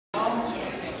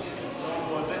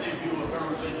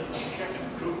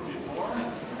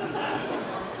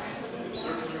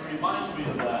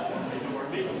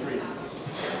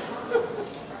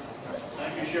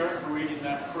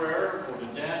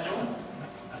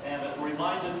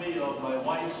reminded me of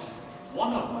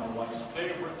one of my wife's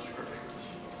favorite scriptures.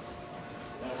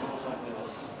 And it goes like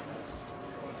this.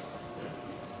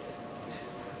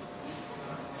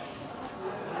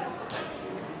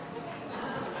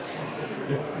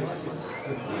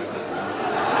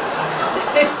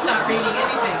 Not reading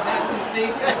anything. That's his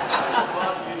big.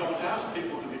 But you don't ask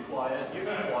people to be quiet. You be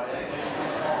quiet.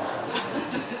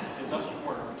 It doesn't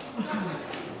work.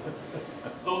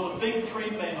 Though the fig tree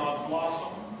may not blossom,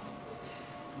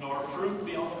 nor fruit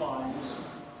be on the vines,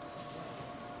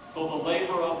 though the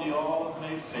labor of the olive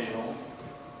may fail,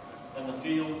 and the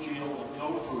field yield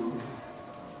no food,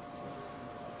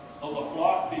 though the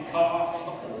flock be cut off from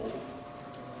the fold,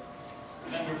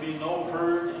 and there be no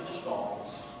herd in the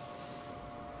stalls,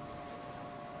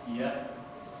 yet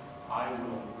I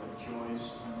will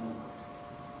rejoice in the Lord,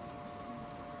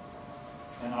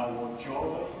 and I will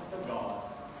joy in the God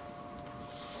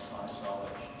of my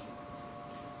salvation.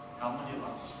 How many of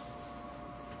us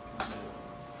can say that?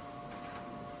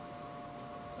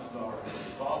 Let's bow our heads.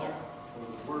 Father, for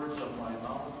the words of my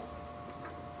mouth,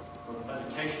 for the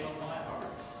meditation of my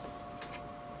heart,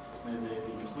 may they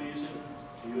be pleasing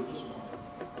to you this morning.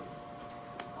 Amen.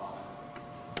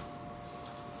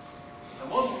 Now,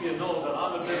 most of you know that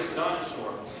I'm a bit of a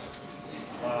dinosaur.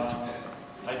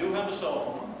 I do have a cell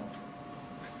phone,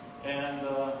 and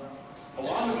a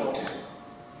while ago,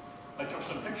 I took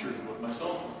some pictures with my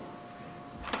cell phone.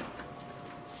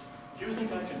 Do you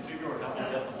think I can figure out how to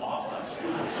get them off that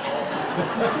stupid cell phone?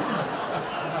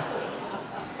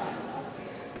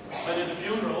 I did a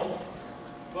funeral.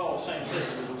 Well, same thing.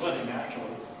 It was a wedding,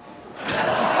 actually.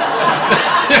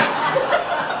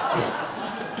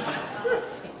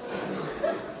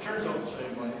 Turns out the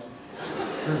same way.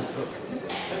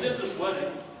 I did this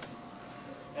wedding,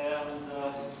 and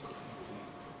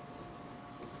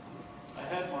I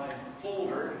had my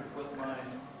folder with my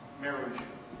marriage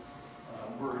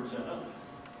words in it.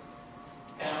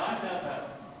 And I've had that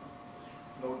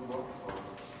notebook for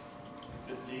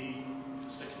 15,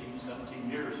 16,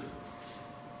 17 years.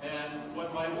 And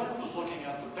when my wife was looking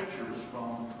at the pictures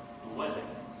from the wedding,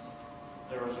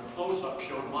 there was a close-up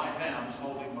showed my hands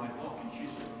holding my book, and she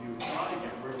said, "You've got to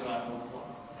get rid of that notebook.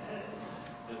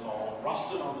 It's all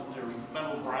rusted on it. There's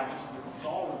metal brackets, and it's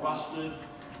all rusted.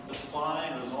 The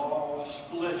spine is all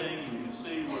splitting. You can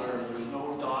see where there's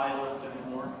no die left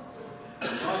anymore.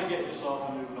 You've got to get yourself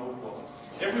a new notebook."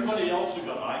 Everybody else has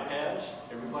got iPads.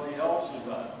 Everybody else has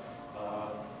got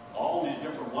all these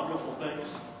different wonderful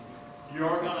things.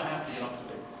 You're going to have to get up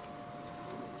to date.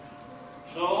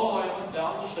 So I went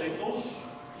down to Staples,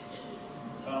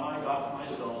 and I got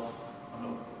myself a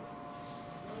notebook.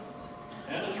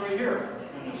 And it's right here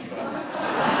in this guy.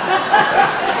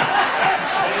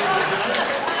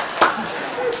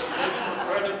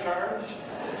 Credit cards.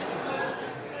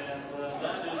 And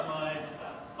that is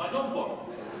my notebook.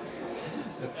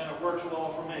 And it works well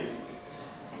for me.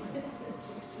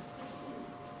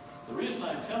 The reason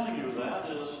I'm telling you that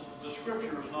is the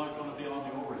scripture is not going to be on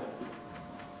the overhead.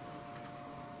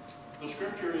 The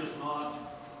scripture is not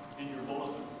in your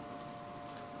bulletin.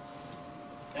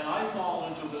 And I fall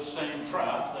into this same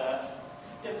trap that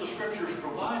if the scripture is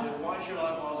provided, why should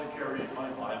I bother carrying my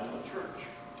Bible to church?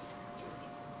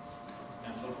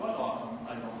 And so quite often,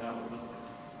 I don't have it with me.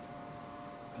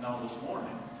 And now this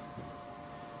morning,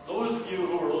 those of you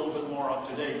who are a little bit more up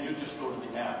to date, you just go to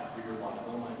the app for your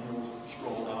Bible and you'll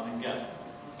scroll down and get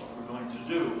what we're going to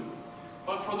do.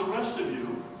 But for the rest of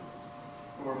you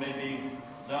who are maybe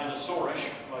dinosaurish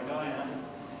like I am,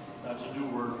 that's a new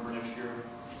word for next year,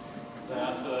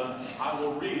 that I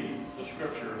will read the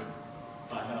scripture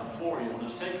I have for you. And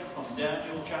it's taken from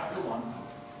Daniel chapter 1,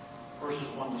 verses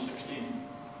 1 to 16.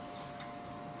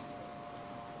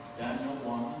 Daniel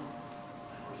 1,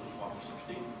 verses 1 to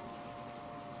 16.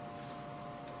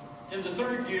 In the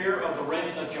third year of the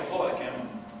reign of Jehoiakim,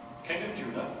 king of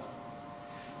Judah,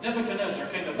 Nebuchadnezzar,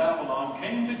 king of Babylon,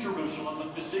 came to Jerusalem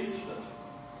and besieged it.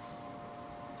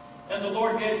 And the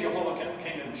Lord gave Jehoiakim,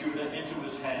 king of Judah, into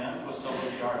his hand with some of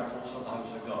the articles of the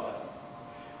house of God,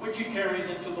 which he carried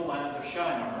into the land of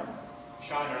Shinar.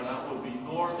 Shinar, that would be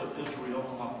north of Israel,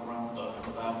 up around the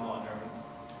Babylon area,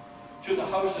 to the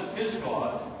house of his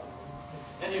God.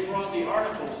 And he brought the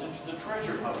articles into the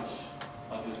treasure house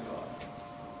of his God.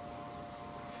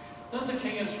 Then the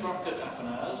king instructed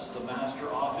Ephanes, the master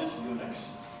of his eunuchs,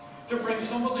 to bring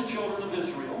some of the children of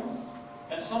Israel,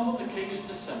 and some of the king's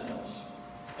descendants,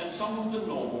 and some of the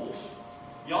nobles,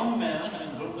 young men in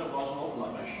whom there was no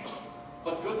blemish,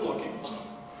 but good-looking,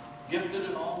 gifted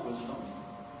in all wisdom,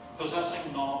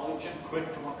 possessing knowledge and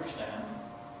quick to understand,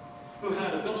 who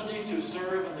had ability to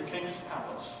serve in the king's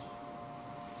palace.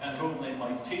 and whom they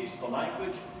might teach the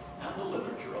language and the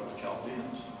literature of the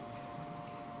Chaldeans.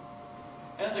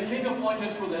 And the king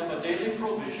appointed for them a daily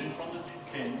provision from the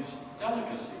king's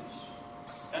delicacies,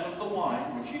 and of the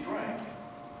wine which he drank,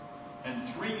 and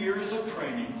 3 years of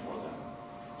training for them,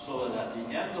 so that at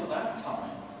the end of that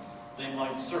time they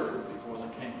might serve before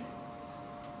the king.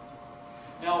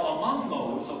 Now among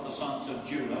those of the sons of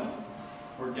Judah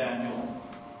were Daniel,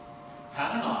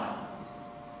 Hananiah,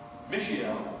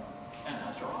 Mishael, and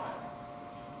Azariah.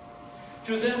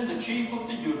 To them the chief of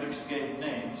the eunuchs gave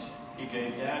names. He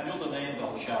gave Daniel the name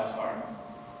Belshazzar,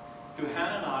 to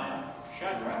Hananiah,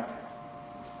 Shadrach,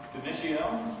 to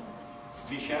Mishael,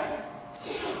 Meshach,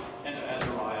 and to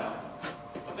Azariah,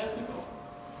 Abednego.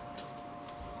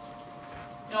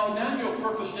 Now Daniel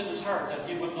purposed in his heart that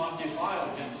he would not defile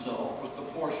himself with the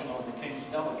portion of the king's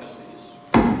delicacies,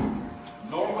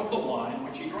 nor with the wine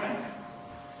which he drank.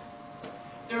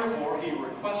 Therefore he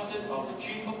requested of the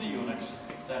chief of the eunuchs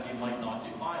that he might not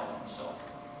defile himself.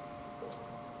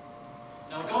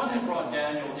 Now God had brought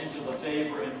Daniel into the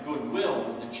favor and goodwill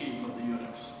of the chief of the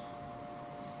eunuchs.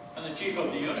 And the chief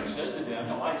of the eunuchs said to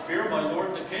Daniel, I fear my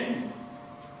lord the king.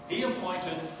 He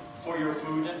appointed for your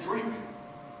food and drink.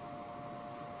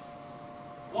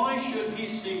 Why should he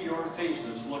see your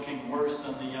faces looking worse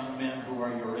than the young men who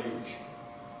are your age?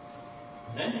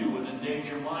 Then you would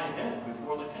endanger my head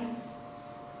before the king.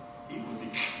 He would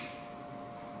be,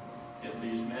 if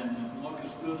these men didn't look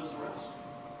as good as the rest.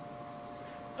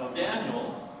 Now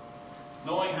Daniel,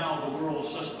 knowing how the world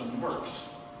system works,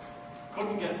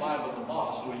 couldn't get by with the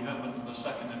boss, so he went to the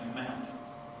second in command.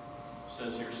 It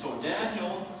says here, so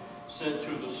Daniel said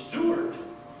to the steward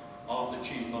of the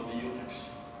chief of the eunuchs,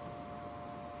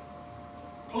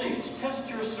 please test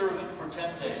your servant for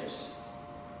 10 days,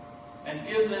 and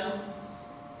give them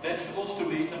vegetables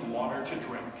to eat and water to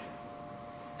drink.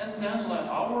 And then let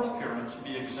our appearance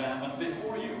be examined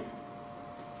before you,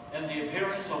 and the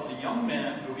appearance of the young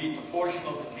men who eat the portion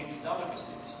of the king's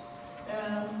delicacies,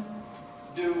 and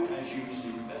do as you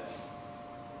see fit.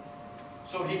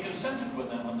 So he consented with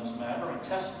them on this matter and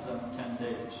tested them 10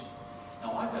 days.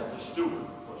 Now I bet the steward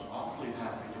was awfully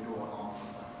happy to go along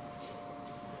with that.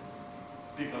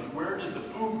 Because where did the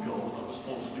food go that was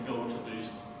supposed to go to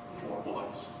these 4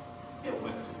 boys? It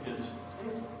went to his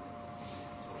table.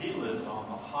 So he lived on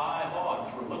the high hog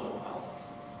for a little while,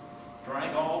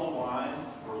 drank all the wine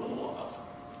for a little while,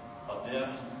 but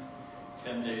then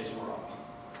 10 days were up.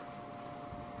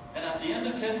 And at the end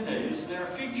of 10 days, their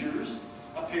features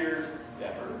appeared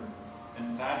better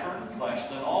and fatter in flesh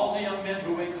than all the young men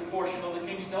who ate the portion of the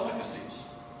king's delicacies.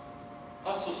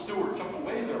 Thus the steward took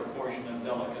away their portion of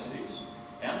delicacies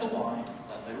and the wine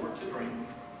that they were to drink,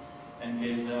 and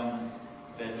gave them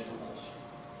vegetables.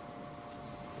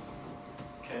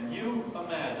 Can you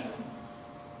imagine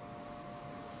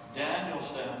Daniel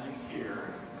standing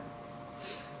here,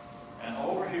 and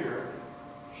over here,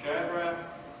 Shadrach,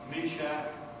 Meshach,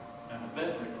 and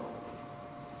Abednego,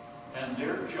 and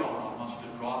their jaw must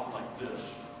have dropped like this,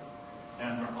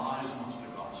 and their eyes must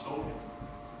have gone so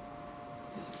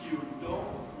big. You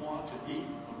don't want to eat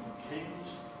from the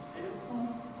king's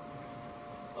table,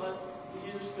 but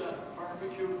he's got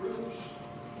barbecued ribs.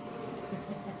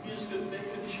 He's got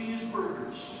bacon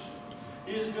cheeseburgers.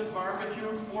 He's got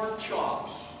barbecued pork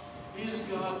chops. He's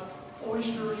got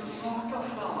oysters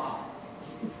Rockefeller.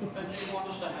 And you want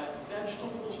us to have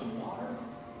vegetables and water?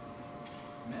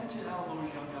 Imagine how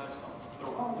those young guys felt.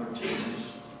 They're all their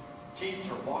teens. Teens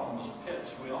are bottomless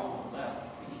pits. We all know that.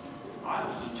 I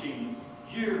was a teen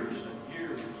years and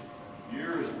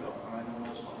years ago, and I know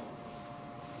what it's like.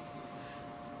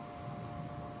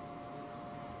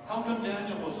 How come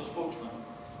Daniel was the spokesman?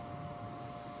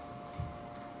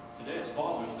 Today it's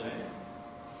Father's Day,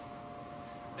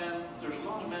 and there's a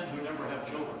lot of men who never have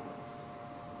children,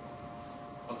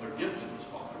 but they're gifted as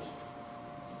fathers.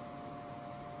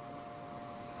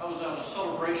 I was at a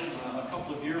celebration a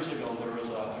couple of years ago. There was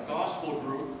a gospel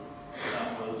group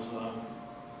that was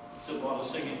did a lot of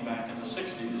singing back in the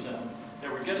 60s, and they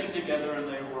were getting together, and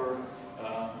they were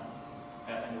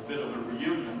having a bit of a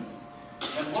reunion.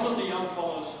 And one of the young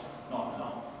fellows,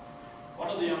 one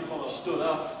of the young fellows stood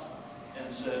up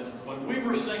and said, when we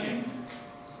were singing,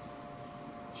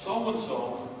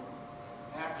 so-and-so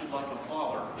acted like a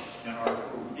father in our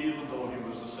group, even though he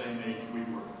was the same age we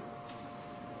were.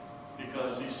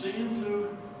 Because he seemed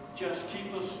to just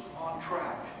keep us on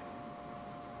track.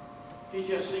 He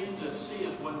just seemed to see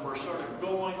us when we're sort of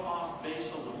going off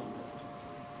base a little bit.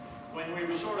 When we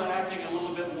were sort of acting a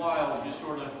little bit wild, he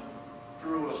sort of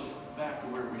drew us back to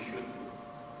where we should be.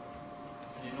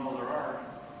 And you know, there are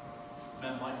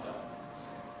men like that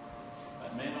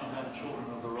may not have children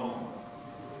of their own,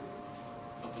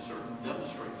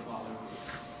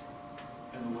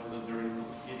 that they're able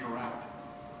to interact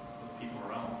with people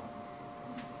around them.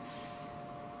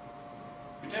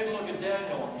 We take a look at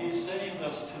Daniel, and he's saying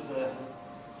this to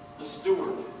the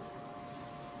steward.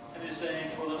 And he's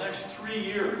saying, for the next 3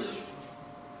 years,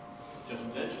 just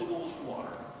vegetables and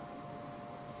water.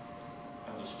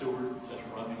 And the steward just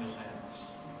rubbing his hands.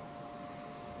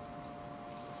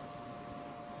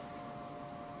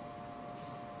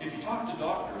 If you talk to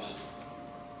doctors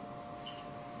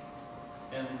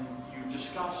and you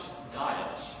discuss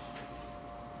diets,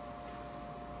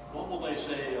 what will they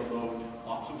say about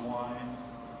lots of wine,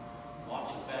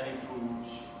 lots of fatty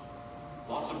foods,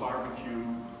 lots of barbecue,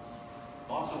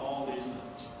 lots of all these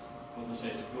things? Will they say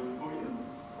it's good for you?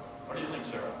 What do you think,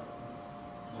 Sarah?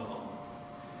 No.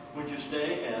 Would you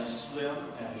stay as slim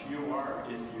as you are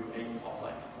if you ate all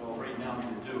that? Well, right now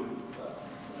you do. But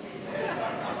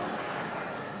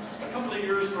a couple of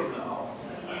years from now,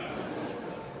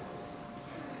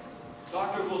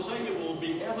 doctors will say it will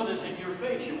be evident in your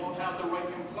face. You won't have the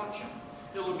right complexion.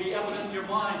 It will be evident in your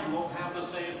mind. You won't have the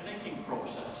same thinking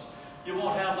process. You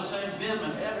won't have the same vim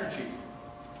and energy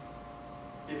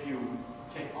if you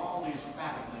take all these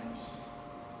fatty things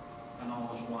and all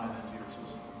this wine into your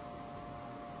system.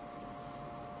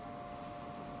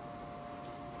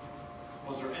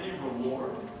 Was there any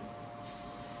reward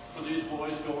for these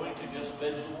boys going to just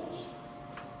vegetables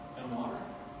and water?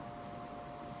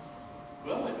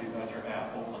 Well, if you've got your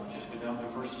app open, just go down to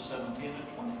verses 17 and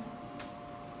 20.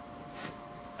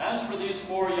 As for these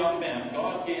 4 young men,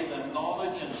 God gave them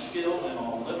knowledge and skill in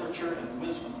all literature and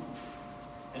wisdom.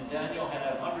 And Daniel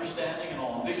had understanding in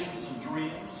all visions and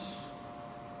dreams.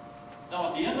 Now,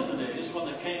 at the end of the days, when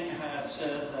the king had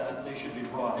said that they should be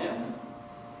brought in,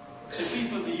 the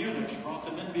chief of the eunuchs brought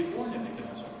them in before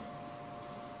Nebuchadnezzar.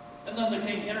 And then the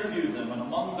king interviewed them, and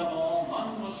among them all,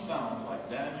 none was found like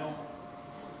Daniel,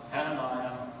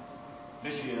 Hananiah,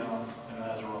 Mishael, and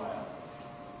Azariah.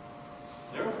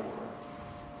 Therefore,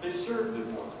 they served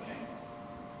before the king.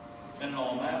 And in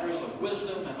all matters of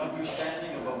wisdom and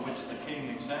understanding about which the king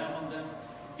examined them,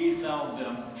 he found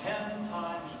them 10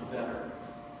 times better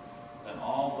than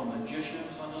all the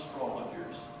magicians and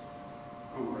astrologers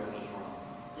who were in his realm.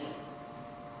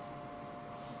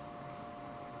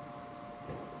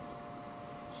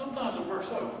 Sometimes it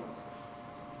works out.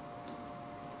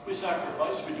 We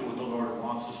sacrifice, we do what the Lord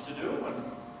wants us to do, and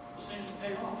it seems to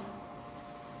pay off.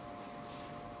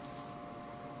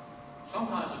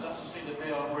 Sometimes it doesn't seem to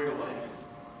pay off right away.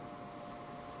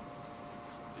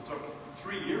 It took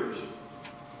 3 years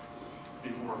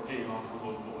before it paid off for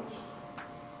those boys.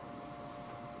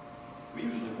 We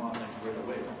usually want things right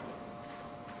away, don't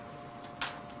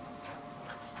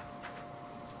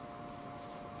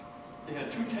we? They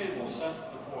had 2 tables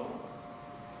set before them.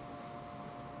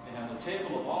 They had a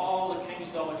table of all the king's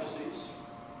delicacies.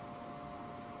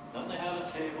 Then they had a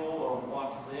table of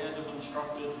what they had been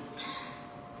instructed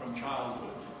from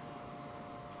childhood.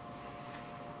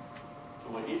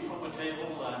 Do I eat from a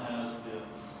table that has been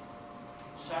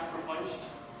sacrificed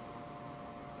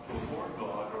to a foreign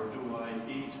god, or do I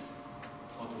eat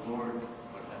what the Lord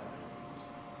would have me eat?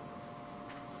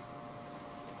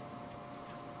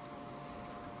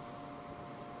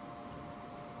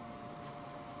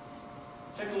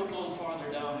 Take a look a little farther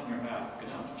down in your map. Go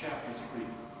down to chapter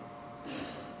 3.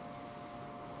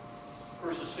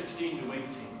 Verses 16 to 18.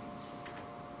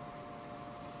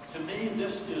 To me,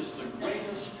 this is the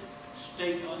greatest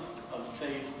statement of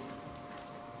faith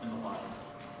in the Bible.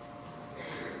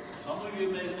 Some of you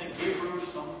may think Hebrews,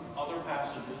 some other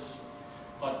passages,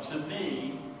 but to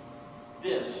me,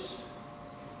 this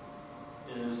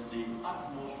is the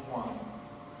utmost one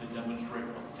to demonstrate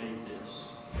what faith is.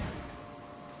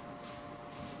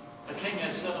 The king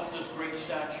had set up this great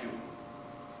statue.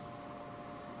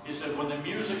 He said, when the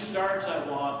music starts, I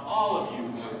want all of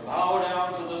you to bow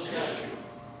down to the statue.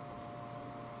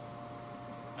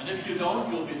 And if you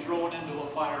don't, you'll be thrown into a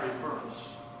fiery furnace.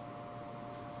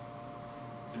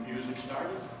 The music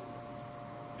started.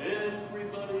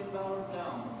 Everybody bowed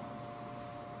down,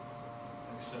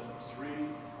 except 3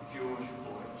 Jewish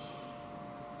boys.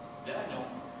 Daniel,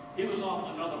 he was off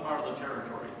in another part of the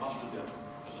territory. He must have been,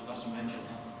 because it doesn't mention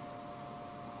him.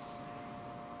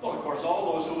 Well, of course,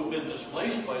 all those who have been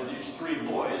displaced by these 3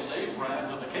 boys, they ran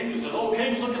to the king and said, oh,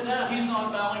 king, look at that. He's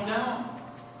not bowing down.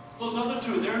 Those other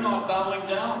 2, they're not bowing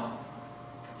down.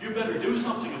 You better do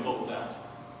something about that.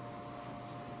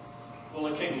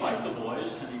 Well, the king liked the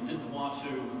boys, and he didn't want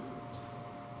to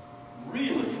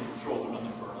really throw them in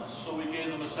the furnace, so he gave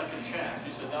them a second chance.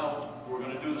 He said, now, we're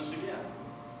going to do this again.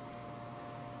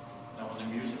 Now, when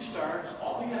the music starts,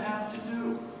 all you have to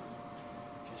do,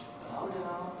 just bow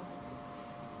down,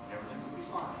 and everything will be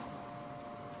fine.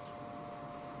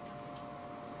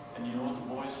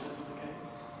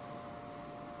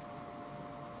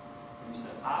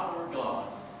 God,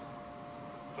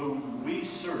 whom we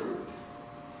serve,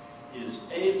 is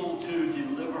able to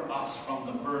deliver us from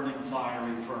the burning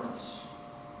fiery furnace.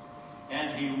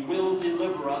 And he will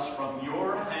deliver us from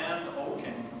your hand, O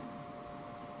king.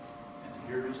 And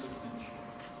here is the clincher.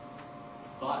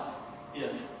 But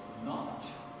if not,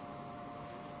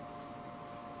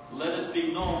 let it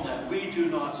be known that we do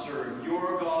not serve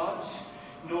your gods,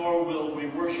 nor will we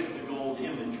worship the gold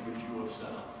image which you have set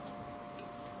up.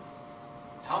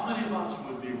 How many of us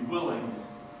would be willing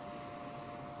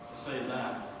to say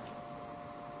that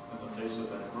in the face of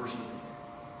adversity?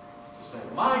 To say,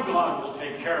 my God will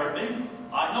take care of me.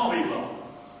 I know he will.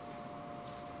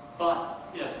 But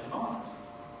if not,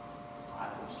 I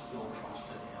will still trust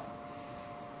in him.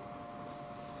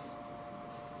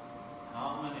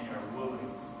 How many are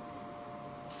willing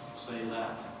to say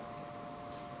that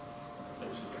in the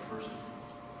face of adversity?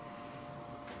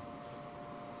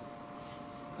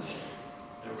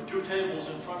 There were two tables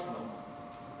in front of them.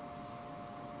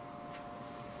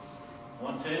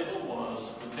 One table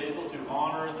was the table to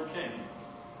honor the king.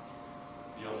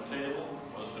 The other table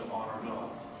was to honor God.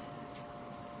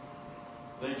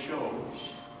 They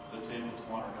chose the table to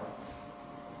honor God.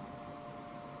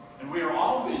 And we are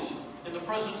always in the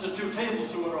presence of two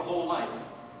tables throughout our whole life.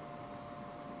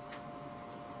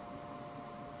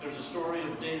 There's a story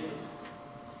of David.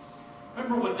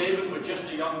 Remember when David was just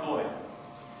a young boy?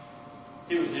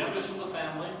 He was the youngest of the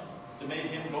family. They made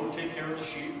him go take care of the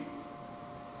sheep.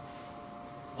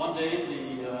 One day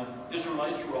the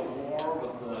Israelites were at war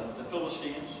with the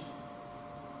Philistines.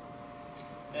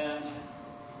 And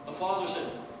the father said,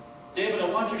 David, I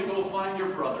want you to go find your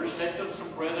brothers, take them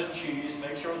some bread and cheese,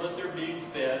 make sure that they're being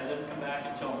fed, then come back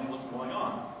and tell me what's going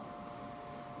on.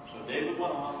 So David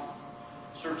went off,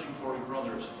 searching for his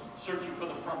brothers, searching for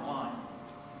the front line.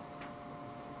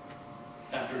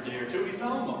 After a day or two, he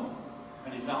found them.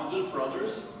 And he found his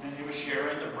brothers, and he was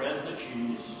sharing the bread and the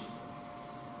cheese.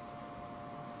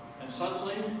 And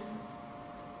suddenly,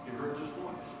 he heard this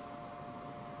voice.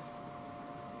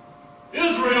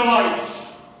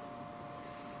 Israelites,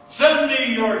 send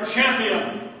me your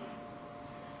champion.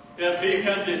 If he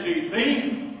can defeat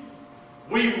me,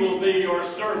 we will be your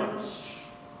servants.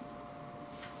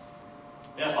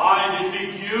 If I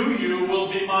defeat you, you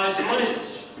will be my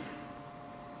slaves.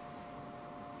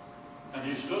 And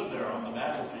he stood there on the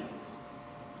battlefield.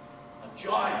 A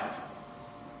giant,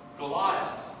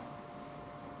 Goliath,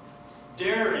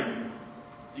 daring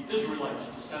the Israelites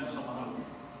to send someone out.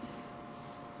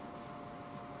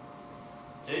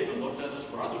 David looked at his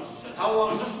brothers and said, how long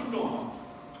has this been going on?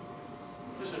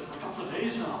 They said, for a couple of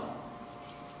days now.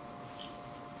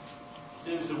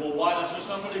 David said, well, why doesn't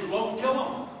somebody go out and kill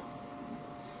him?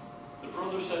 The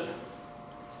brother said,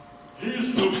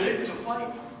 he's too big to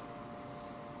fight.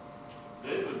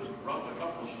 David rubbed a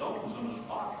couple of stones in his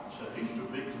pocket and said, he's too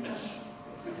big to miss.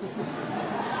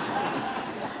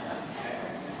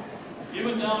 He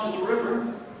went down to the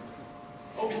river.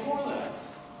 Oh, before that,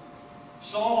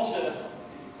 Saul said,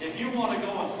 if you want to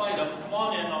go and fight him, come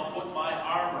on in, I'll put my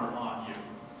armor on you.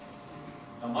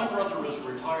 Now, my brother was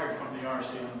retired from the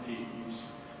RCMP. He's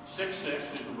 6'6",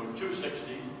 he's about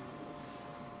 260,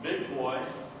 big boy,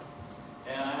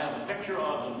 and I have a picture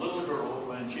of a little girl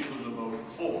when she was about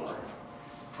 4,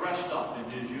 dressed up in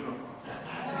his uniform.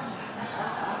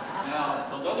 Now,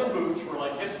 the leather boots were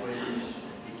like hip waders.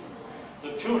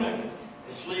 The tunic,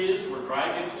 the sleeves were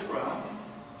dragging to the ground.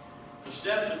 The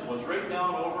Stetson was right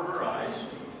down over her eyes.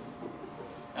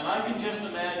 And I can just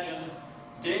imagine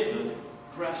David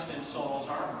dressed in Saul's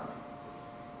armor.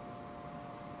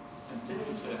 And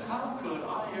David said, how could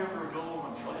I ever go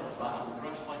and fight a battle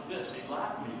dressed like this? He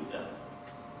laughed me to death.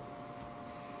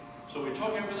 So he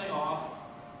took everything off.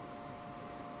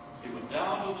 He went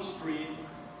down to the stream,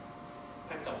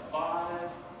 picked up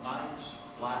 5 nice,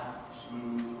 flat,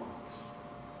 smooth rocks.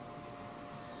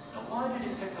 Now, why did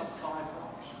he pick up 5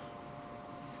 rocks?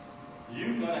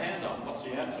 You've got a hand up. What's the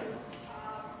answer? So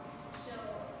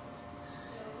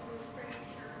he was pretty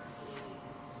sure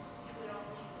he would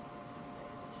only,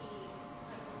 he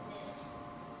couldn't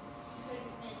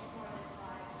miss more than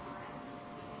 5 times.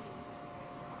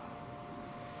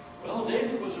 Well,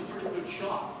 David was a pretty good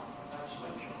shot. That's a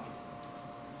good shot.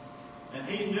 And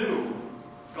he knew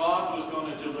God was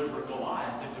going to deliver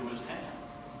Goliath into his hand.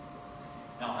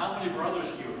 Now, how many brothers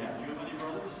do you have? Do you have any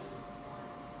brothers?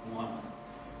 1.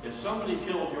 If somebody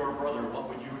killed your brother, what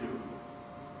would you do?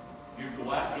 You'd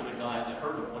go after the guy that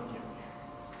hurt him, wouldn't you?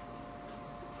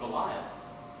 Goliath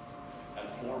had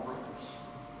 4 brothers.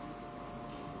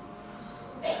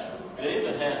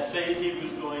 David had faith he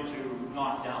was going to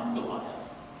knock down Goliath.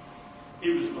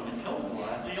 He was going to kill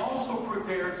Goliath. And he also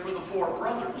prepared for the 4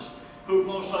 brothers who'd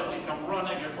most likely come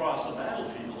running across the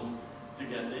battlefield to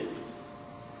get David.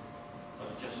 But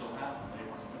it just so happened they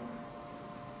weren't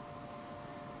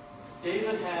there.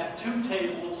 David had 2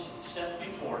 tables set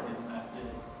before him that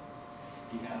day.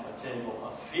 He had a table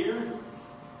of fear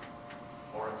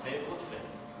or a table of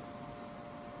faith.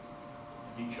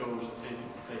 And he chose a table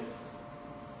of faith.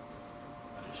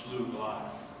 And he slew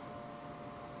Goliath.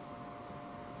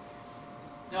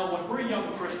 Now, when we're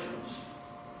young Christians,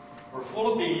 we're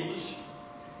full of beans.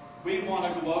 We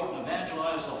want to go out and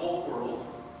evangelize the whole world.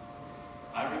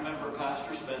 I remember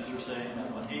Pastor Spencer saying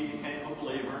that when he became a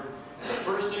believer, the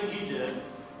first thing he did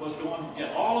was go and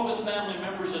get all of his family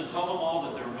members and tell them all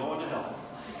that they were going to hell.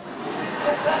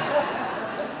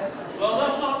 Well,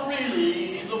 that's not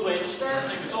really the way to start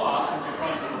things off when you're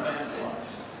trying to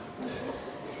evangelize.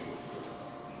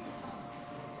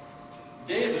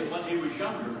 David, when he was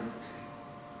younger,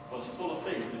 was full of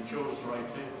faith and chose the right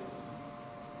table.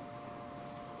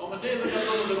 But when David got a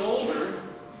little bit older,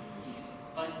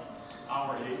 like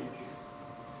our age,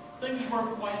 things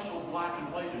weren't quite so black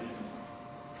and white anymore.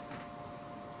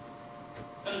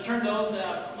 And it turned out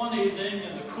that one evening,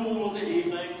 in the cool of the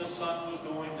evening, the sun was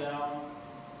going down.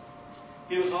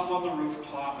 He was up on the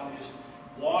rooftop, and he's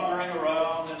wandering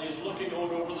around, and he's looking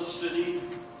out over the city,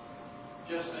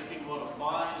 just thinking what a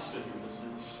fine city this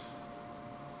is.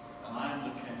 And I'm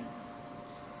the king.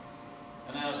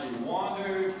 And as he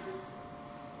wandered,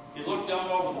 he looked down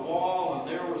over the wall, and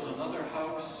there was another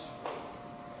house.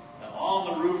 And on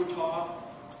the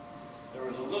rooftop, there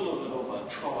was a little bit of a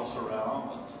trellis around,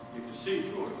 but you could see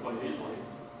through it quite easily.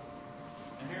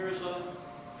 And here's a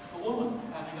woman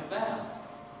having a bath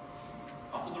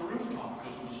up on the rooftop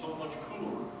because it was so much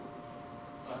cooler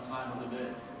that time of the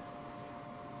day.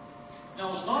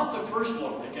 Now, it's not the first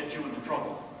look that gets you into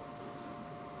trouble,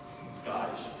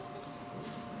 guys.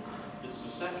 It's the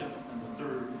second and the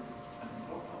third and the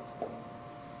fourth look.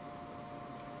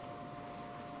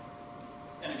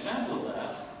 An example of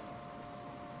that,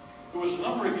 it was a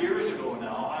number of years ago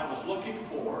now, I was looking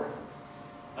for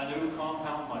a new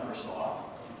compound miter saw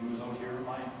to use out here in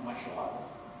my shop.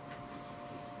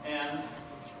 And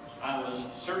I was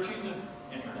searching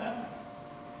the internet,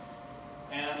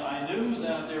 and I knew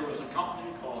that there was a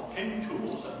company called King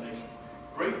Tools that makes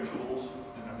great tools,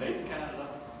 and they're made in Canada.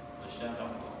 They stand up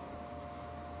well.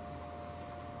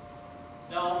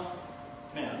 Now,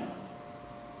 men,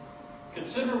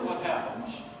 consider what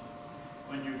happens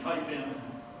when you type in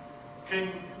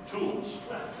King Tools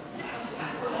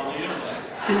on the internet.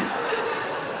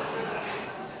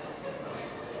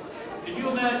 Can you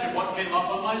imagine what came up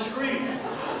on my screen?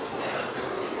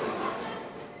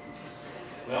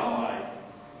 Well, I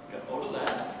got out of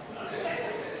that.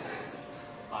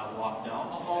 I walked down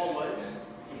the hallway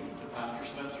to Pastor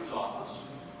Spencer's office,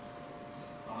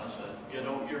 and I said, "Get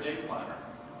out your day planner."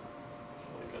 So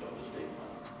he got out his day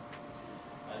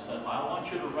planner. I said, "I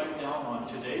want you to write down on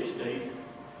today's date,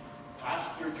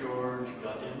 Pastor George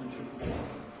got into porn."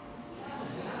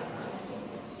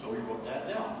 So he wrote that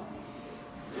down.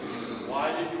 He said,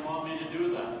 "Why did you want me to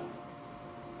do that?"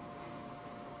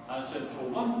 I said, "For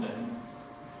one thing,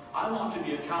 I want to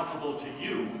be accountable to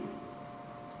you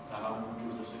that I won't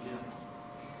do this again.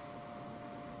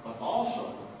 But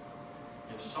also,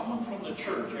 if someone from the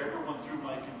church ever went through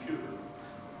my computer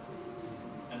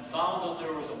and found that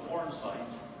there was a porn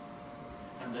site,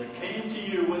 and they came to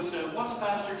you and said, 'What's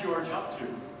Pastor George up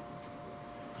to?'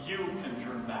 you can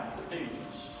turn back the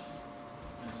pages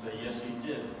and say, 'Yes, he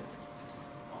did.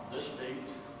 On this date,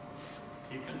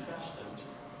 he confessed it,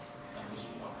 and this is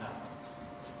what happened.'"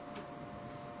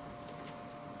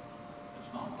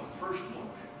 It's not the first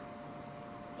look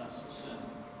that's the sin.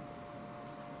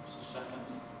 It's the second,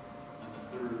 and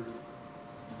the third,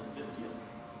 and the 50th.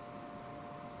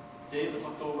 David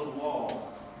looked over the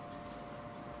wall.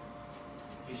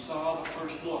 He saw the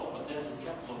first look, but then he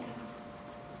kept looking.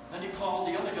 Then he called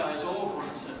the other guys over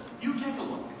and said, "You take a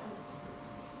look.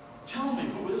 Tell me,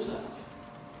 who is that?"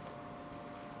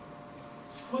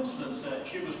 It's coincidence that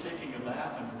she was taking a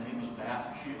bath and her name is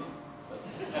Bathsheba.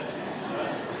 That's what he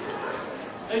said.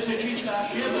 They said, "She's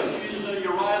Bathsheba. She's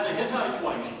Uriah the Hittite's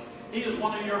wife. He is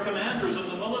one of your commanders in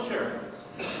the military."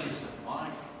 He said, "My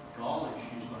golly,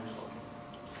 she's nice looking.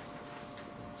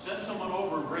 Send someone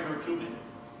over and bring her to me."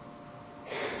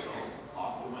 So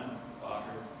off we went, got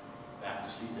her back to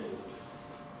see David.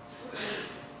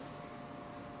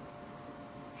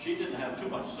 She didn't have too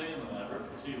much say in the matter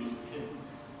because he was the king.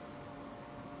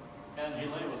 And he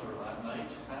lay with her that night,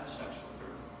 had sex with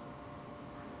her.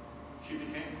 She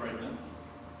became pregnant.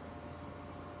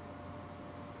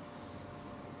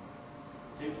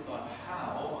 David thought,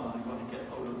 how am I going to get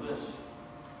out of this?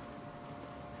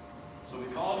 we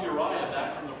called Uriah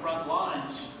back from the front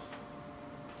lines.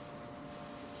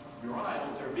 Uriah,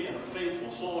 out there being a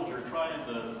faithful soldier, trying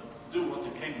to do what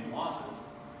the king wanted,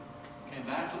 came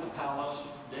back to the palace.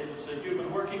 David said, "You've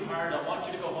been working hard. I want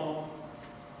you to go home.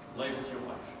 Lay with your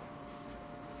wife."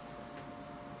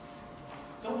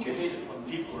 Don't you hate it when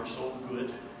people are so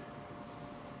good?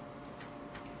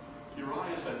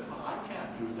 Uriah said, "Well, I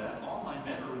can't do that. All my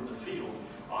men are in the field.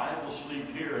 I will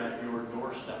sleep here at your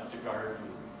doorstep to guard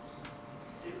you."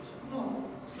 David said, "No.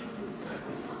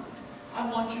 I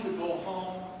want you to go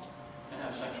home and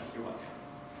have sex with your wife."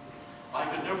 "I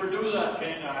could never do that,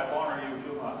 king. I honor you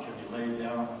too much." And he laid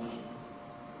down and listened.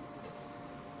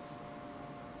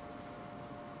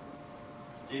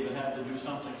 David had to do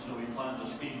something, so he planned a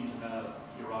scheme to have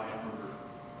Uriah murdered.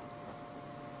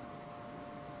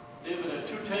 David had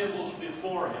two tables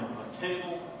before him, a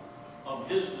table of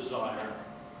his desire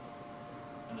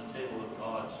and a table of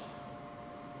God's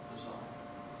desire.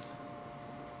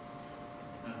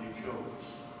 And he chose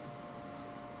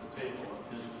the table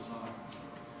of his desire.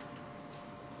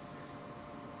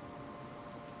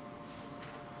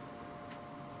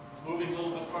 Moving a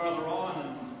little bit farther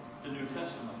on in the New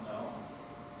Testament now,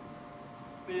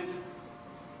 we have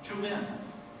two men.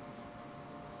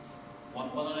 One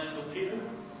by the name of Peter,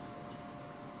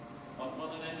 one by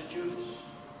the name of Judas.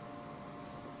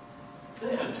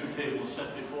 They had two tables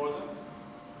set before them.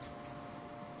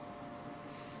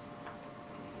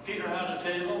 Peter had a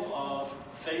table of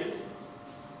faith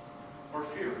or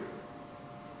fear.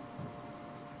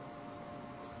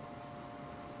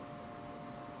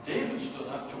 David stood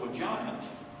up to a giant.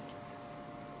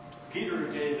 Peter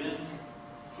gave in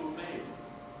to a babe.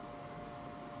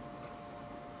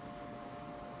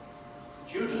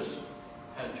 Judas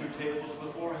had two tables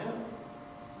before him.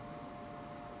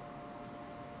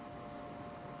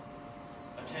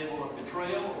 A table of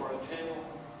betrayal or a table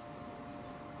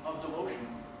of devotion.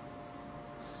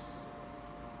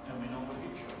 And we know what he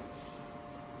chose.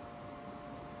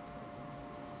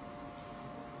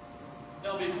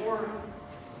 Now, before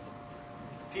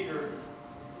Peter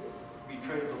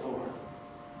betrayed the Lord,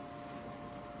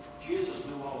 Jesus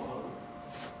knew all about it.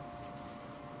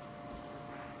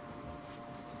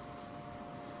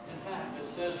 In fact, it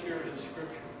says here in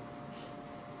Scripture,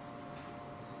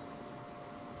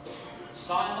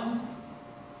 Simon,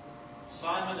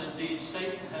 Simon, indeed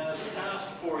Satan has asked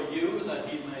for you that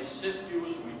he may sift you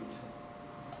as wheat.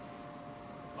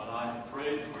 But I have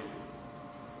prayed for you,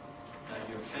 that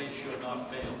your faith should not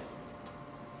fail.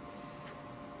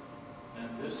 And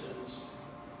this is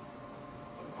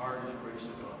a part of the grace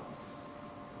of God.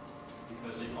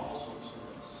 Because he also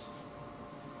says,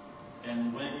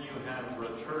 and when you have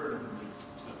returned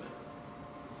to it,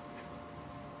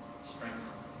 strengthen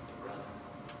the brethren.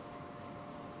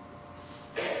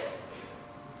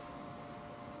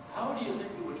 How do you think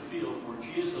it would feel for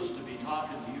Jesus to be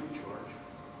talking to you, George,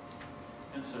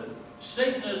 and said,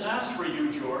 Satan has asked for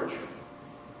you, George.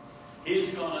 He's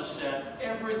going to set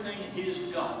everything he's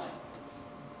got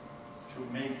to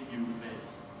make you fail.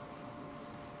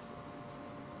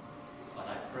 But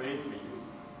I prayed for you.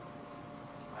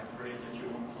 I prayed that you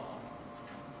won't fall.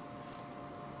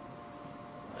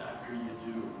 But after you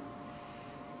do,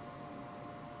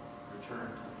 return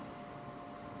to me.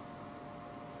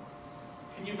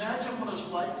 Can you imagine what it's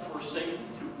like for Satan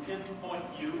to pinpoint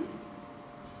you?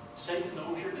 Satan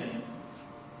knows your name.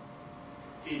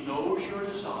 He knows your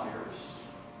desires.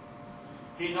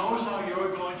 He knows how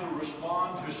you're going to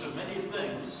respond to so many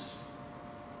things.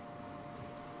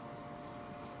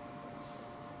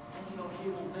 And you know, he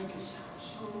will make it sound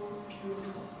so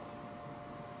beautiful,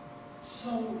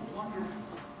 so wonderful.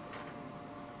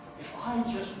 If I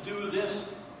just do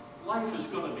this, life is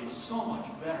going to be so much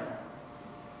better.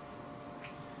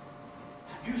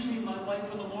 Have you seen my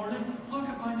wife in the morning? Look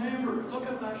at my neighbor. Look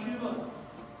at Bathsheba.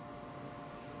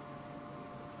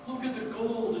 Look at the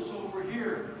gold that's over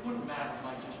here. Wouldn't matter if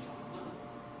I just took a little.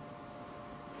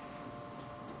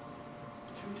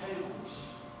 Two tables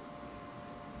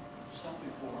set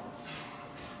before us.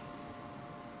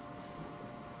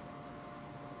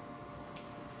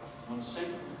 When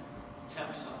Satan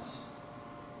tempts us,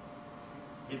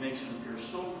 he makes it appear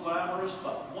so glamorous,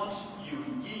 but once you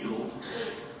yield,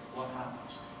 what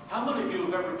happens? How many of you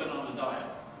have ever been on a diet?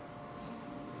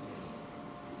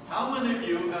 How many of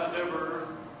you have ever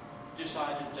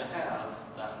decided to have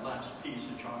that last piece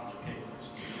of chocolate cake?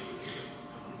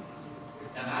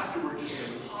 And afterwards you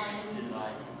say, why did I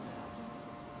eat that?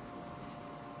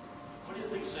 What do you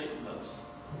think Satan does?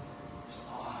 He says,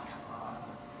 oh, come on.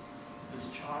 This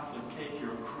chocolate cake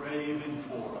you're craving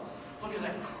for. Look at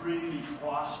that creamy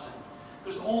frosting.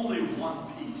 There's only one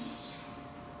piece.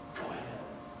 Go ahead.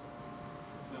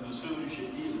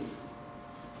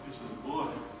 boy,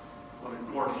 what a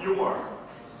dwarf you are.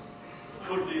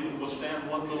 Couldn't even withstand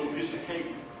one little piece of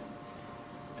cake.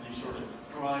 And he sort of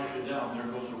drives you down. There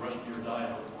goes the rest of your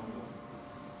diet out the window.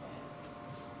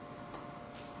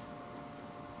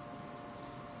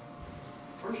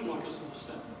 First look is at the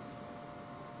sin.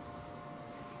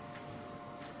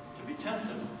 To be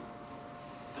tempted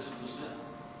isn't a sin.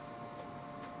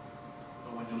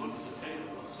 But when you look at the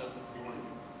table that's set before you,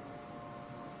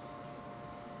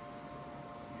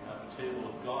 you have a table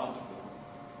of God's will,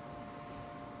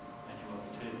 and you have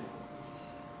a table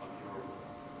of your will.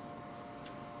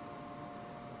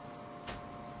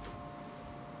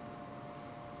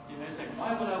 You may think,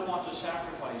 why would I want to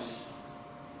sacrifice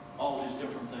all these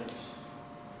different things?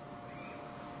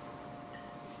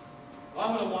 Why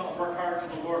would I want to work hard for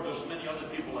the Lord? There's many other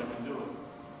people that can do it.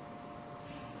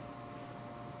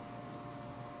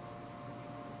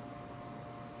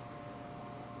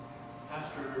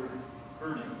 Pastor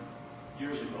Ernie,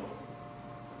 years ago,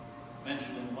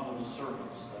 mentioned in one of his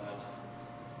sermons that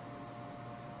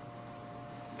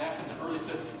back in the early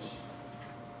 50s,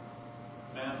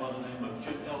 a man by the name of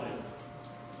Jim Elliot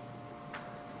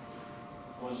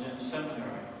was in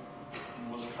seminary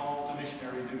and was called to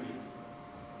missionary duty.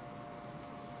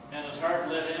 And his heart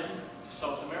led him to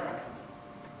South America,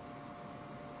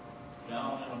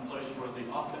 down in a place where the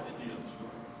Aka Indians were.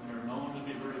 They're known to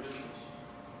be very vicious.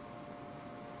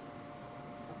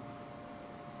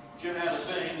 Jim had a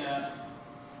saying that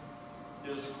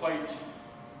is quite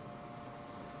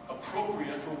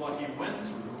appropriate for what he went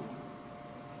through,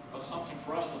 but something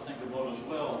for us to think about as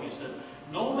well. He said,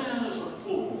 "No man is a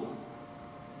fool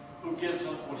who gives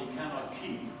up what he cannot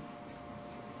keep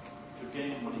to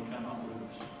gain what he cannot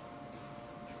lose."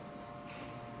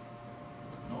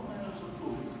 No man is a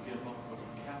fool to give up what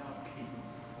he cannot keep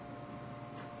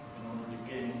in order to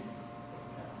gain what he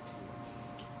cannot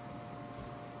lose.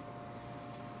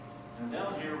 And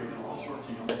down here we got all sorts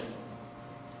of young people.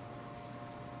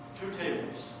 2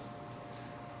 tables.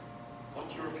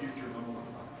 What's your future going to look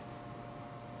like?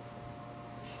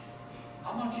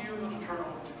 How much are you going to turn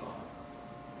over to God?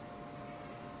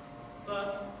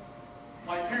 But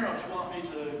my parents want me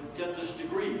to get this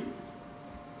degree.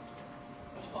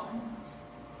 That's fine.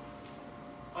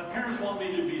 My parents want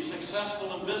me to be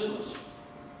successful in business.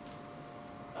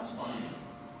 That's fine.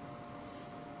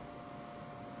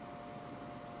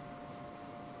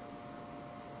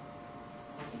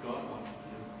 What does God want you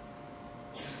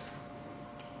to do?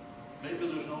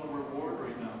 Maybe there's no reward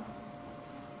right now.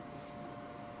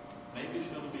 Maybe it's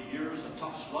going to be years of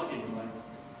tough slugging like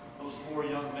those 4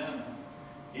 young men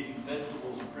eating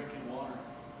vegetables and drinking water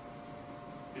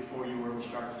before you ever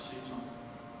start to see something.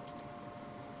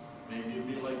 Maybe you'll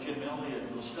be like Jim Elliot.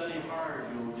 You'll study hard.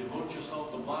 You'll devote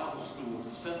yourself to Bible school,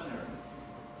 to seminary,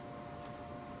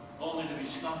 only to be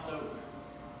snuffed out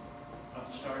at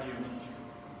the start of your ministry.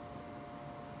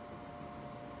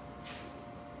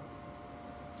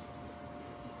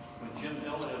 When Jim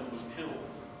Elliot was killed,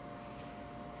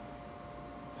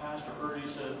 Pastor Ernie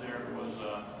said there was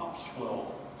an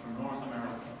upswell through North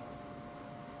America.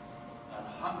 And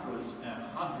hundreds and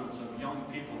hundreds of young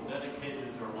people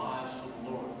dedicated their lives to the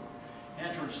Lord,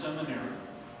 entered seminary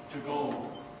to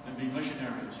go and be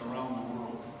missionaries around the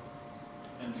world.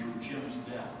 And through Jim's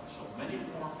death, so many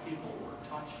more people were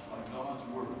touched by God's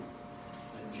word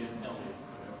than Jim Elliot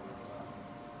could ever have done.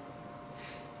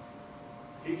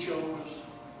 He chose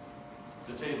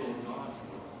the table of God's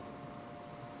will,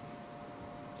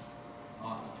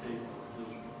 not the table of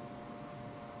his will.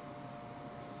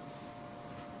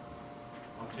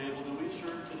 What table do we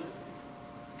serve today?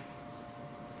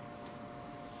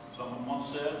 Someone once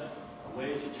said, a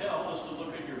way to tell is to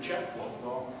look at your checkbook.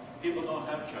 Well, people don't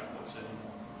have checkbooks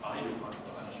anymore. I do, like a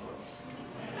dinosaur.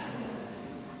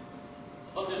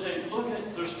 But they say, look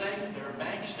at their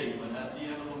bank statement at the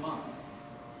end of the month,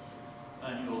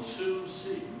 and you'll soon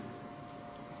see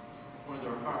where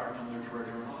their heart and their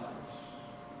treasure lies.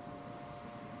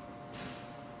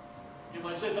 You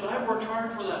might say, but I worked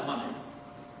hard for that money.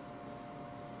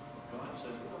 God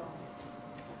said, well,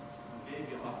 I gave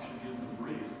you oxygen to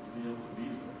breathe to be able to be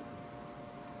there.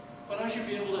 But I should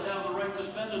be able to have the right to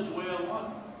spend it the way I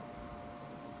want.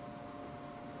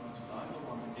 God said, I'm the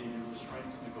one that gave you the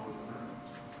strength to go to earn it.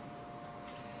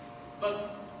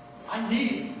 But I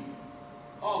need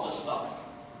all this stuff.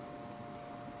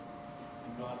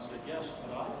 And God said, yes,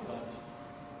 but I've got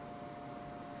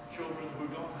children who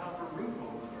don't have a roof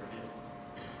over their head.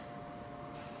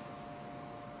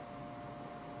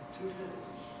 2 days.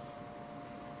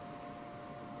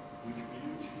 Which will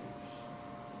you choose?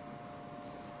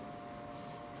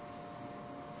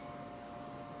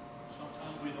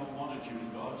 Sometimes we don't want to choose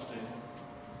God's table.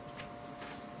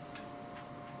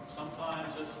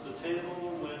 sometimes it's the table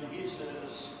when he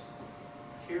says,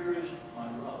 here is my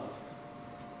love.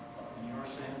 And you're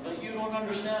saying, but you don't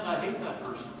understand, I hate that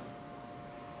person.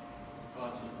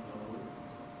 God says, no.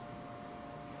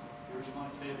 Here's my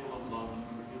table of love and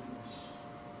forgiveness.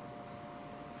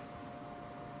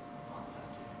 Not that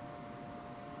table.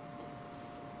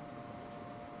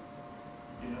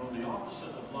 You know, the opposite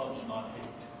of love is not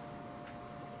hate.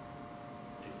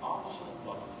 The opposite of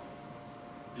love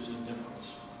is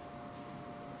indifference.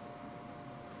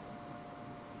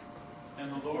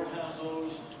 And the Lord has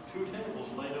those two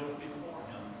tables laid out before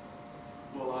him.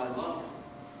 Will I love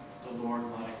the Lord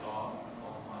my God with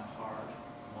all my heart,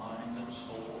 mind, and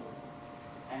soul,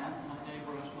 and my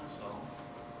neighbor as myself?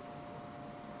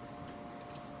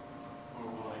 Or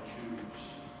will I choose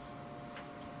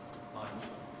my desires?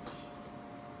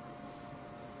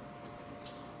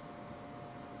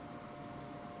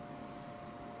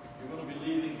 You're going to be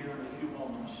leaving here in a few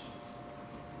moments.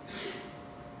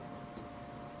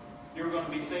 You're going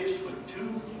to be faced with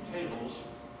two tables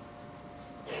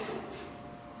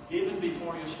even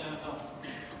before you stand up.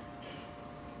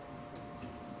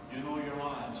 You know your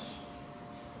lives.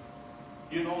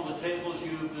 You know the tables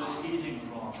you've been eating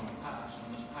from in the past,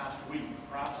 in this past week,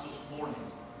 perhaps this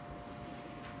morning.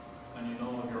 And you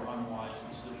know of your unwise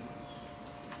decisions.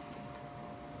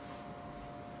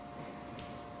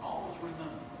 Always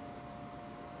remember,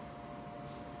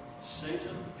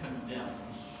 Satan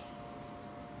condemns,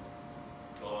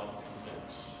 God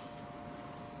convicts.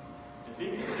 If he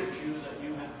convicts you that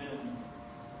you have been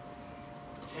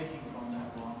taking from that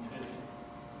wrong table,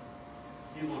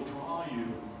 he will draw you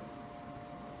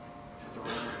to the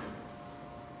right table.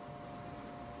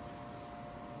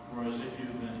 Whereas if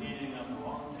you've been eating at the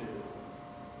wrong table,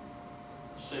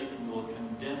 Satan will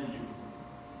condemn you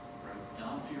right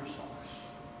down to your socks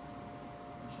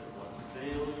and say, what a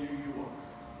failure you are.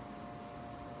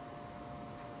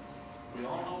 We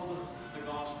all know the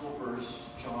gospel verse,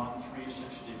 John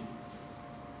 3:16.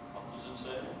 What does it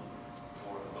say?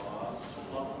 For God so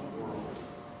loved the world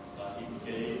that he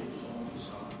gave his only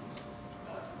Son,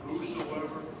 that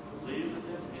whosoever believeth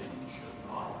in him should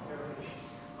not perish,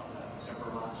 but have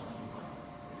everlasting life.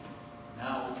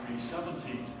 Now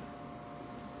 3:17.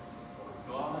 For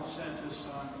God sent his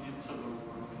Son into the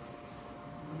world,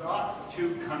 not to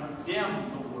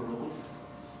condemn the world,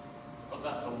 but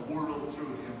that the world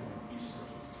through him be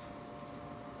saved.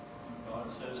 And God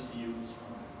says to you this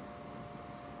morning,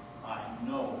 I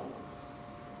know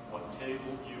what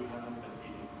table you have been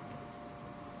eating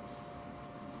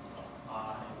from, but I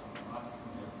do not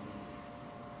condemn you.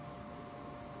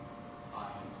 I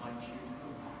invite you to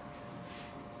come back.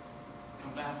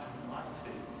 Come back to my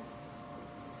table,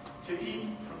 to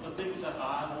eat from the things that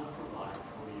I will provide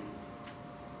for you.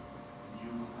 You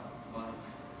will have life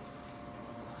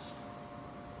everlasting.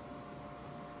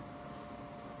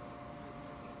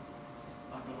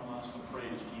 I'm going to ask the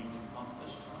praise team to come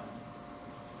this time.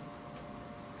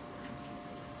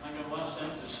 I'm going to ask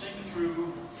them to sing through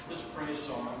this praise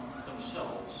song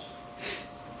themselves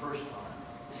the first time.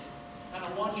 And I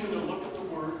want you to look at the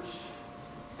words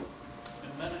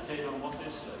and meditate on what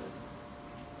they said.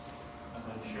 And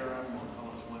then Sharon will tell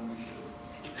us when we should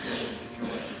to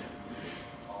join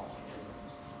all together.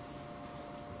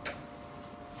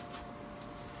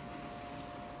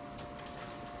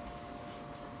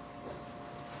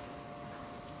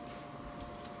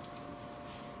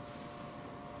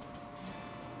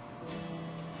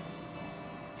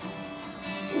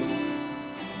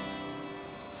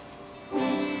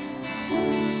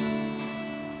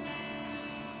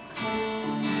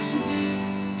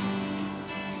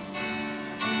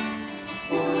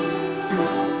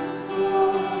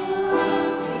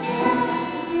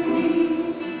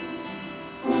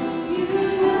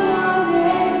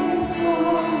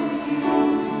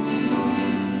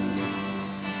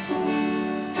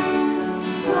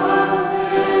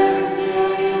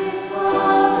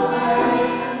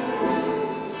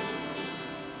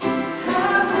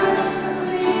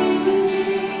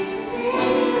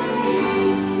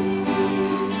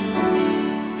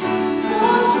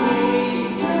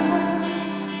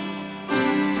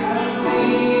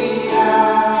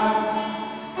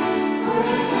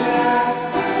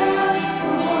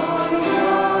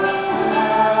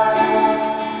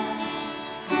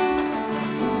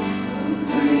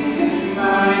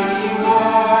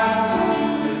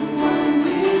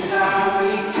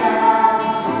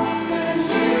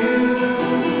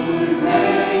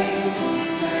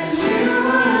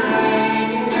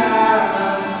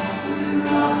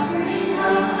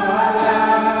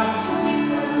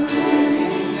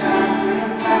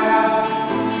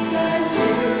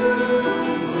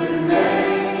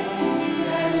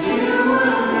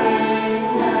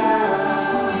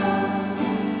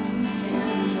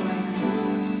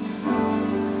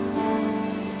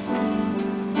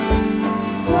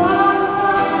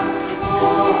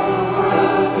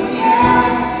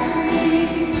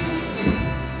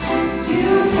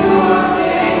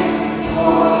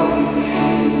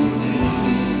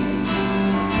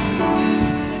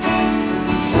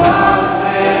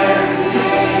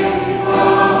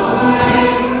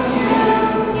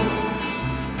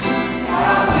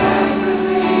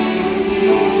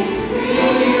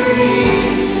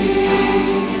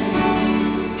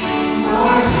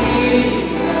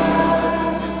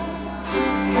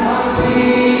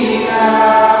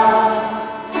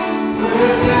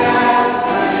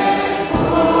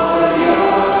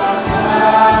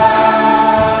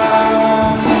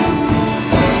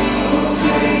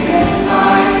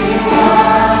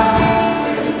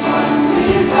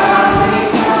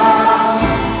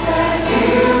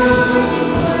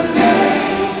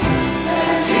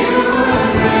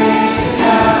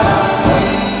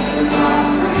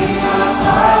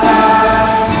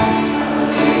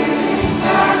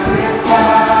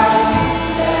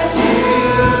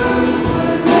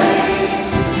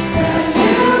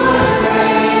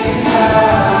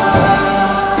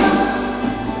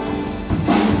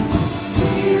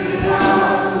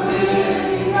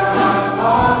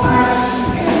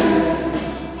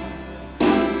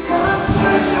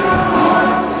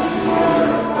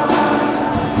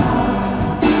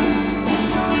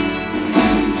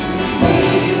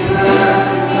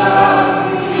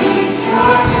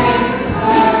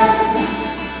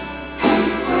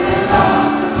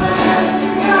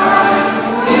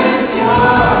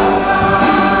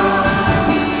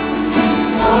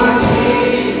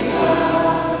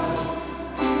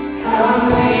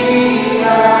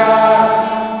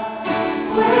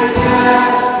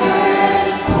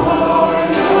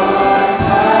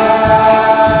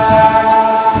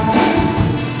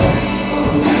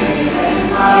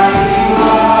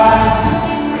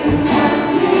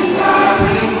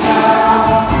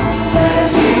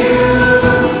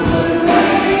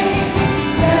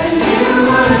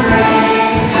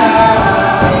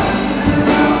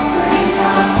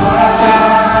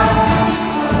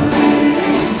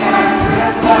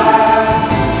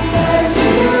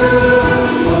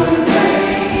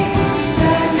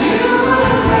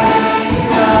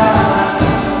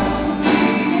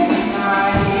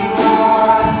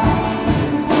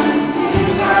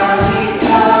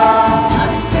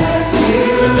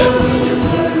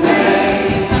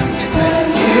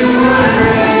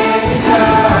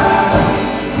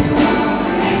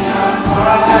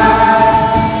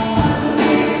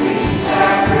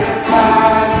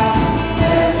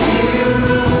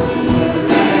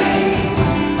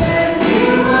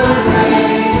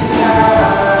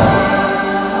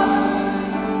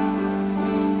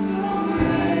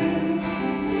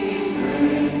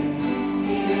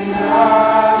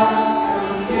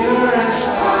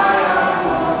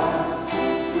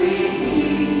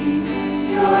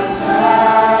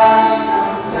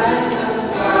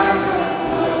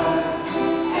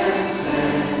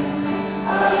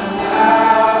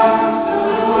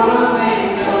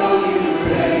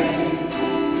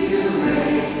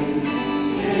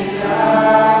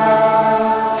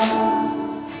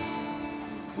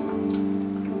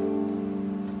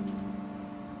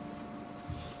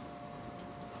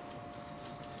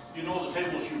 You know the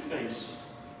tables you're facing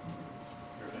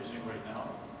right now.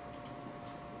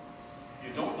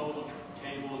 You don't know the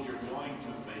tables you're going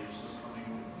to face this coming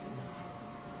week.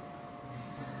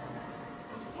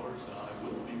 But the Lord said, I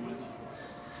will be with you.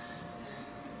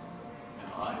 And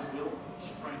I will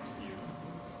strengthen you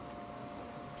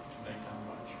to make that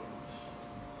right choice.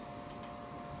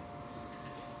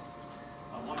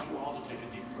 I want you all to take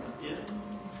a deep breath in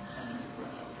and a deep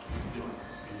breath out. Do it.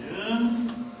 In.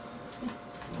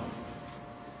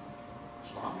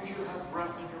 As long as you have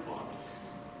breath in your body,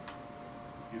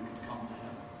 you can come to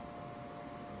Him.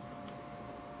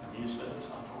 And He says,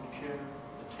 I don't care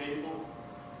the table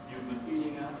you've been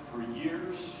eating at for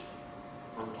years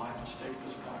or by mistake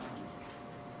this past week.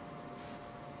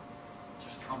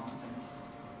 Just come to me.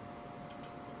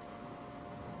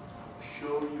 I will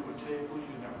show you a table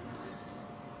you never dreamed.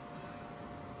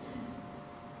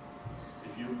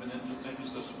 If you've been into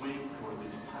things this week or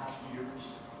these past years,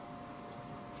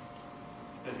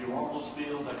 if you almost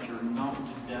feel that you're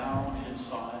numbed down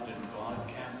inside and God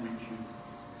can't reach you,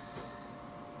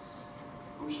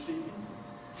 who's speaking?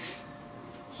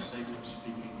 Satan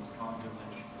speaking with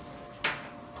condemnation.